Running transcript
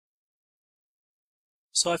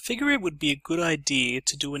So I figure it would be a good idea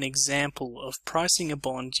to do an example of pricing a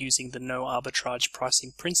bond using the no arbitrage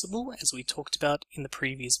pricing principle as we talked about in the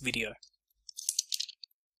previous video.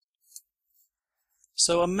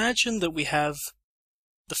 So imagine that we have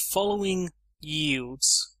the following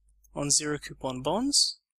yields on zero coupon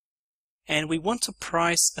bonds, and we want to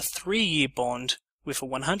price a 3-year bond with a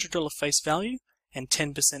 $100 face value and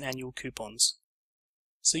 10% annual coupons.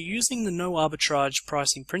 So using the no arbitrage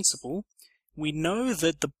pricing principle, we know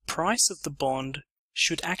that the price of the bond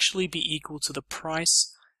should actually be equal to the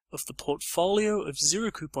price of the portfolio of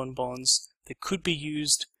zero coupon bonds that could be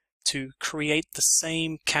used to create the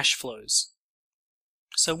same cash flows.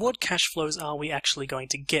 So what cash flows are we actually going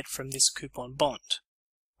to get from this coupon bond?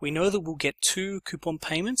 We know that we'll get 2 coupon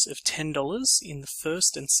payments of $10 in the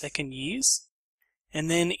first and second years,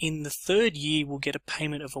 and then in the third year we'll get a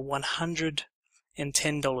payment of $110,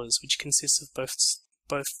 which consists of both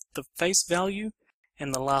the face value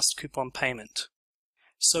and the last coupon payment.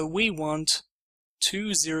 So we want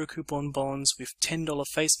 2 zero coupon bonds with $10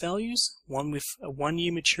 face values, one with a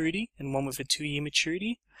 1-year maturity and one with a 2-year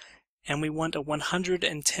maturity, and we want a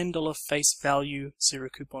 $110 face value zero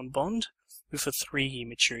coupon bond with a 3-year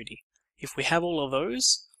maturity. If we have all of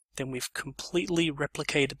those, then we've completely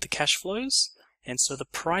replicated the cash flows, and so the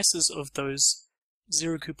prices of those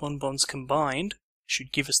zero coupon bonds combined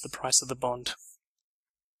should give us the price of the bond.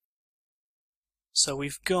 So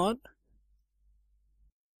we've got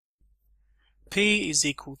P is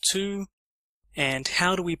equal to, and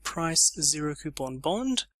how do we price a zero coupon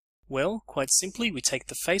bond? Well, quite simply, we take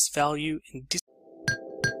the face value and